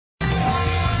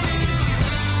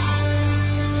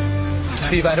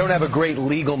Steve, I don't have a great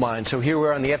legal mind, so here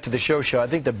we're on the After the Show show. I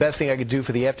think the best thing I could do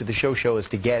for the After the Show show is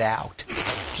to get out.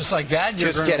 Just like that?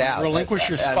 You're Just get out. Relinquish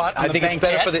your spot on I the think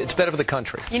banquette? it's better for the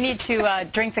country. You need to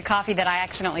drink the coffee that I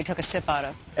accidentally took a sip out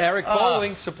of. Eric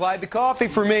Bowling supplied the coffee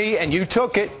for me, and you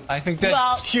took it. I think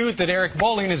that's cute that Eric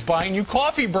Bowling is buying you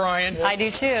coffee, Brian. I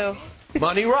do, too.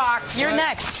 Money rocks. You're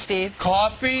next, Steve.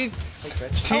 Coffee,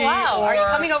 tea, Oh, wow. Are you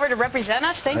coming over to represent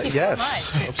us? Thank you so much.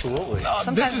 Yes, absolutely.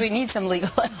 Sometimes we need some legal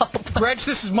help. Gretch,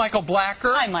 this is Michael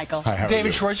Blacker. Hi, Michael. Hi, how are David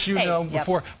you? Schwartz, you Hey, know yep.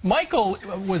 before. Michael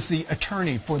was the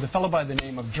attorney for the fellow by the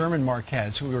name of German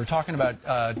Marquez, who we were talking about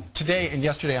today and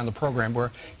yesterday on the program,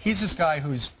 where he's this guy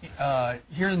who's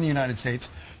here in the United States,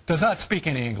 does not speak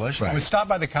any English, Right. was stopped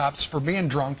by the cops for being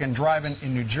drunk and driving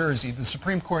in New Jersey. The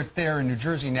Supreme Court there in New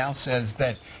Jersey now says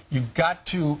that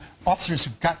officers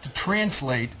have got to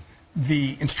translate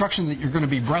the instruction that you're going to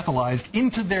be breathalyzed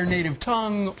into their native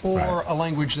tongue or a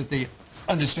language that they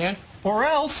understand, or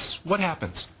else what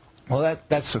happens? Well,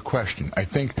 that's the question. I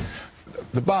think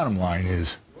the bottom line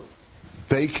is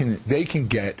they can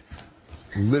get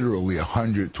literally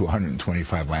 100 to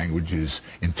 125 languages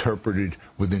interpreted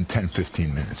within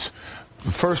 10-15 minutes.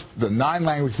 The 9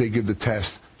 languages they give the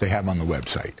test, they have on the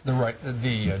website.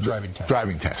 The driving test.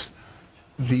 Driving test.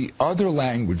 The other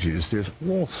languages, there's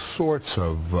all sorts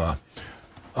of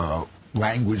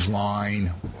language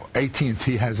line.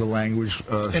 AT&T has a language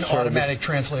An service. automatic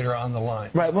translator on the line.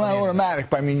 Right, well, not automatic,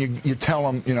 but I mean, you tell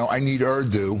them, you know, I need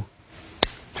Urdu.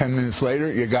 10 minutes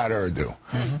later, you got Urdu.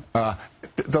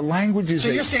 The languages... So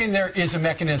you're saying there is a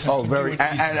mechanism to very, do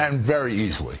it easily. and very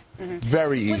easily.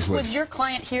 Very easily. Was your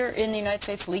client here in the United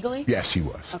States legally? Yes, he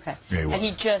was. Okay. Yeah, he was. And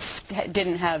he just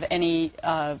didn't have any,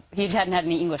 he hadn't had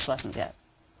any English lessons yet?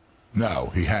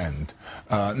 No, he hadn't.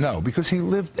 No, because he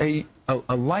lived a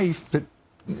life that...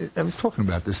 I was talking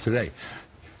about this today.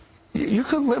 You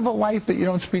could live a life that you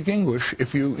don't speak English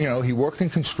if you know, he worked in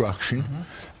construction,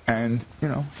 and, you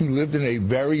know, he lived in a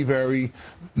very, very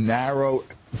narrow,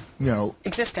 you know...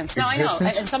 Existence. No, I know.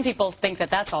 And some people think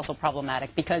that that's also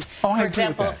problematic because, for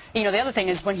example, you know, the other thing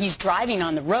is when he's driving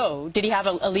on the road, did he have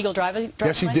a legal driving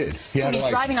license? Yes, he did. So when he's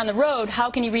driving on the road,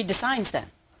 how can he read the signs then?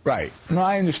 Right. No,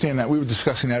 I understand that. We were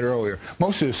discussing that earlier.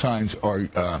 Most of the signs are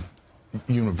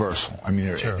universal. I mean,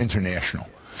 they're international.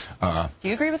 Do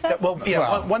you agree with that? Well,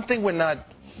 yeah, one thing we're not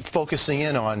focusing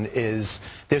in on is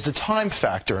there's a time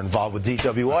factor involved with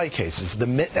DWI cases.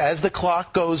 As the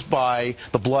clock goes by,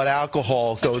 the blood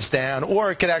alcohol goes down,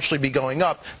 or it could actually be going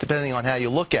up, depending on how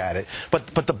you look at it. But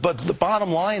the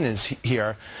bottom line is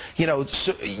here, you know,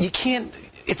 so you can't...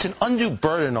 It's an undue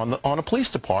burden on a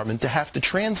police department to have to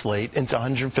translate into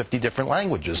 150 different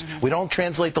languages. We don't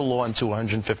translate the law into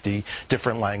 150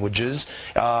 different languages.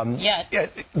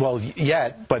 Yet. Well,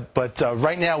 yet, but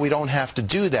right now we don't have to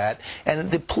do that.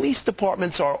 And the police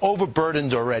departments are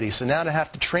overburdened already. So now to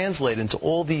have to translate into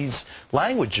all these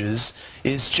languages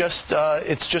is just,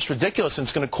 it's just ridiculous. And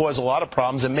it's going to cause a lot of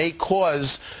problems. It may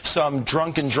cause some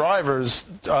drunken drivers,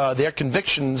 their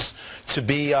convictions to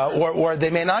be, or they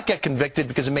may not get convicted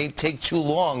because it may take too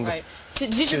long. Right.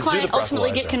 Did your client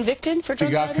ultimately get convicted for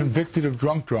drunk driving? He got convicted of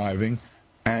drunk driving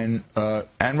and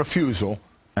refusal,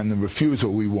 and the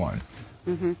refusal we won.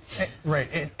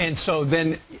 Right. And so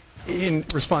then, in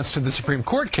response to the Supreme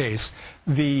Court case,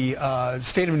 the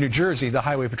state of New Jersey, the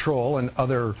Highway Patrol, and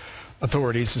other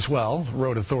authorities as well,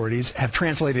 road authorities, have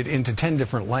translated into 10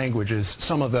 different languages.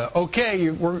 Some of the, okay,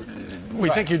 we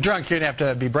think you're drunk, you'd have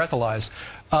to be breathalyzed.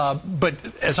 But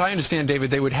as I understand,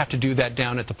 David, they would have to do that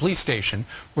down at the police station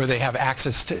where they have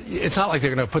access to, it's not like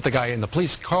they're going to put the guy in the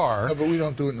police car. No, but we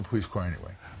don't do it in the police car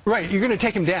anyway. Right, you're going to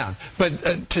take him down.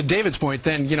 But to David's point,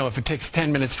 then, you know, if it takes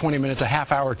 10 minutes, 20 minutes, a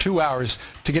half hour, 2 hours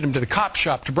to get him to the cop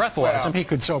shop to breathalyze him, he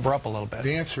could sober up a little bit.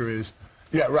 The answer is,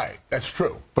 yeah, right, that's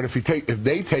true. But if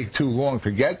they take too long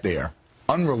to get there,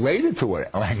 unrelated to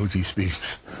what language he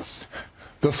speaks,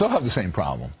 they'll still have the same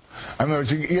problem. I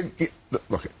mean,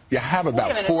 look, you have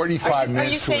about 45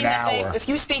 minutes to an hour. Are you saying that if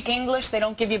you speak English, they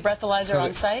don't give you a breathalyzer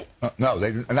on site? No,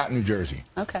 not in New Jersey.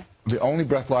 Okay. The only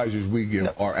breathalyzers we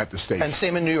give are at the station. And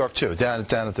same in New York, too, down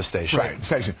at the station. Right, the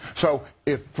station. So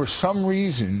if for some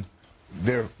reason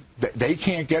they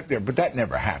can't get there, but that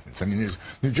never happens. I mean,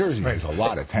 New Jersey has a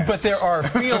lot of tests. But there are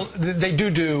they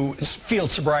do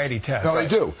field sobriety tests. No, they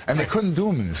do, and they couldn't do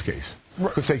them in this case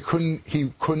because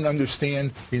he couldn't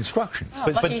understand the instructions.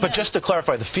 But just to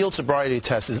clarify, the field sobriety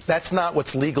test that's not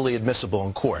what's legally admissible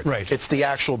in court. Right. It's the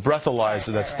actual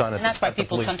breathalyzer that's done at the police station. And that's why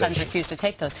people sometimes refuse to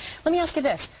take those. Let me ask you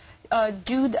this.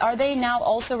 Are they now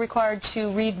also required to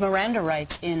read Miranda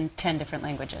rights in 10 different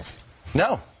languages?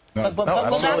 No. But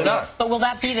will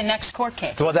that be the next court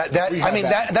case? Well,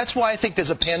 that's why I think there's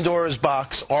a Pandora's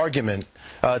box argument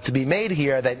to be made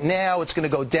here that now it's going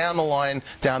to go down the line,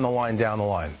 down the line, down the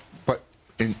line. But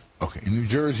in New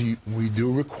Jersey, we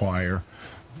do require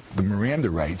the Miranda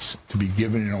rights to be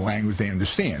given in a language they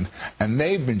understand, and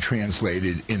they've been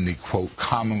translated in the, quote,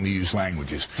 commonly used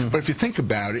languages. But if you think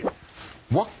about it,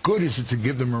 what good is it to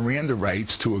give the Miranda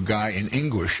rights to a guy in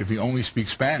English if he only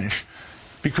speaks Spanish?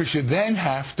 Because you then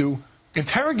have to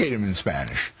interrogate him in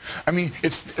Spanish. I mean,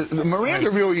 Miranda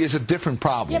really is a different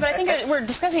problem. Yeah, but I think we're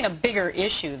discussing a bigger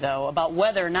issue, though, about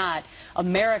whether or not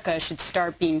America should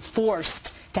start being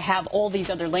forced to have all these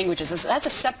other languages. That's a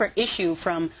separate issue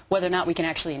from whether or not we can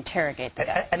actually interrogate the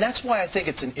guy. And that's why I think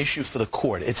it's an issue for the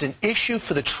court. It's an issue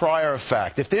for the trier of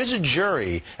fact. If there's a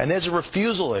jury and there's a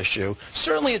refusal issue,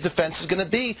 certainly a defense is going to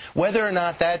be whether or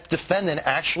not that defendant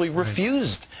actually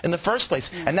refused in the first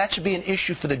place. And that should be an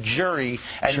issue for the jury.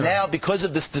 And now, because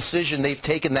of this decision, they've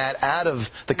taken that out of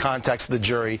the context of the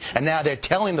jury, and now they're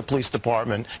telling the police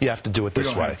department, you have to do it this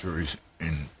way. We don't have juries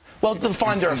in... Well, the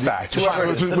finder of fact.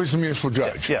 Who's the municipal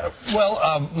judge? Yeah.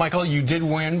 Well, Michael, you did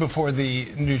win before the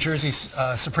New Jersey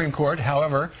Supreme Court.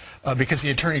 However, because the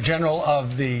Attorney General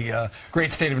of the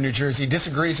great state of New Jersey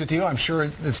disagrees with you, I'm sure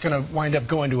it's going to wind up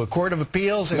going to a court of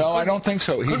appeals. No, I don't think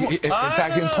so. In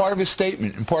fact, in part of his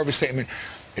statement,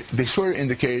 they sort of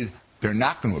indicated they're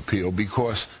not going to appeal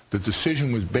because the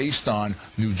decision was based on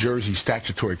New Jersey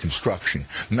statutory construction.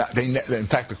 In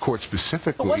fact, the court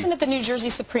specifically... But wasn't it the New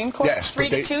Jersey Supreme Court? Yes.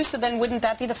 3-2, so then wouldn't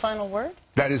that be the final word?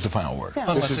 That is the final word.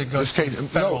 Yeah. Unless it goes to the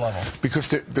federal level. Because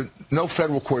no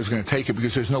federal court is going to take it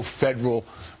because there's no federal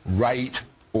right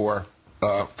or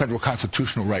federal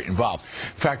constitutional right involved.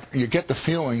 In fact, you get the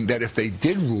feeling that if they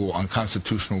did rule on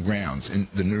constitutional grounds in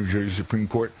the New Jersey Supreme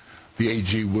Court, the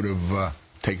AG would have...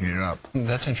 taking it up.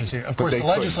 That's interesting. Of course, the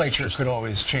legislature could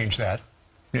always change that.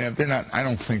 Yeah, they're not. I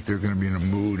don't think they're going to be in a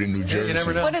mood in New Jersey. You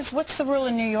never know. What's the rule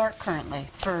in New York currently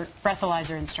for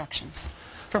breathalyzer instructions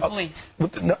for police?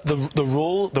 The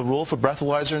rule for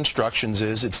breathalyzer instructions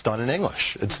is it's done in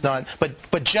English. It's not. But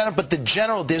the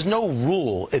general. There's no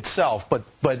rule itself. But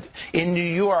in New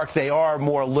York they are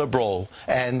more liberal,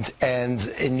 and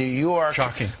in New York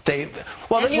shocking.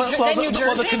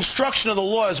 The construction of the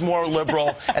law is more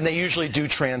liberal, and they usually do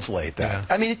translate that.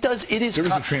 Yeah. I mean, it does. It is. There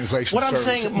is a translation. What I'm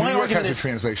saying, my argument has a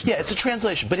translation. Yeah, it's a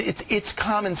translation, but it's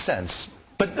common sense.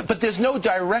 But there's no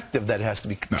directive that it has to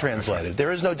be translated. Right.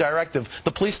 There is no directive.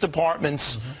 The police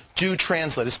departments do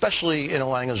translate, especially in a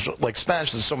language like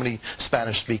Spanish. There's so many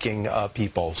Spanish-speaking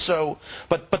people. So,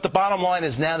 but the bottom line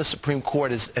is now the Supreme Court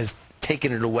has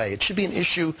taken it away. It should be an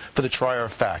issue for the trier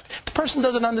of fact. If the person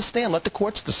doesn't understand, let the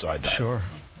courts decide that. Sure.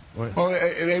 Well,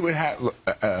 they would have,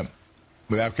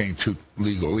 without getting too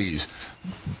legalese,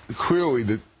 clearly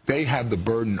that they have the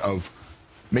burden of,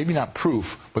 maybe not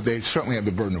proof, but they certainly have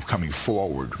the burden of coming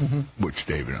forward, which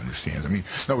David understands. I mean,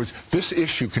 in other words, this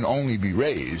issue can only be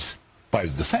raised by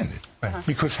the defendant. Right.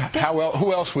 Because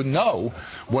who else would know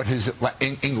what his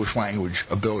English language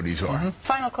abilities are?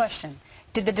 Final question.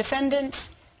 Did the defendant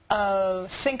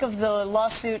think of the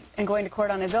lawsuit and going to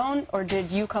court on his own, or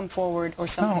did you come forward or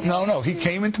somebody else? No. He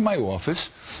came into my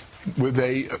office with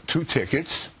 2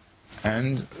 tickets,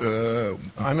 and...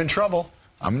 I'm in trouble.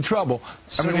 I'm in trouble.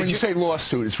 So I mean, when you say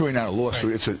lawsuit, it's really not a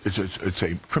lawsuit. Right. It's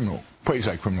a criminal,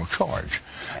 quasi-criminal charge.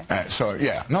 Okay. So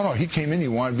yeah, no. He came in. He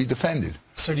wanted to be defended.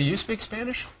 So do you speak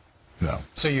Spanish? No.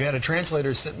 So you had a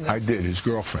translator sitting there? I did. His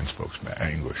girlfriend spoke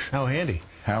English. How handy.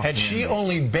 Had she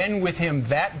only been with him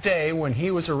that day when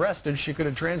he was arrested, she could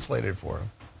have translated for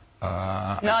him.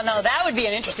 No, that would be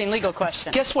an interesting legal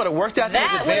question. Guess what? It worked out to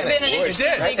his advantage. That would have been an interesting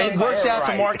legal question. It worked out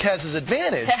to Marquez's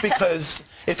advantage because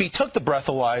if he took the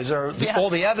breathalyzer,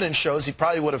 all the evidence shows he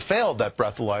probably would have failed that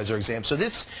breathalyzer exam. So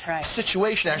this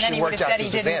situation actually worked out to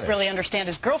his advantage. And then he would have said he didn't really understand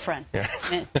his girlfriend. Yeah.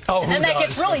 And then that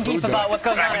gets really deep about what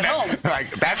goes on at home.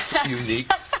 That's unique.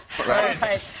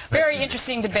 Right. Very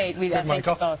interesting debate. I thank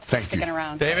you both for sticking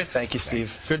around. David? Thank you,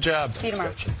 Steve. Good job. See you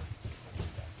tomorrow.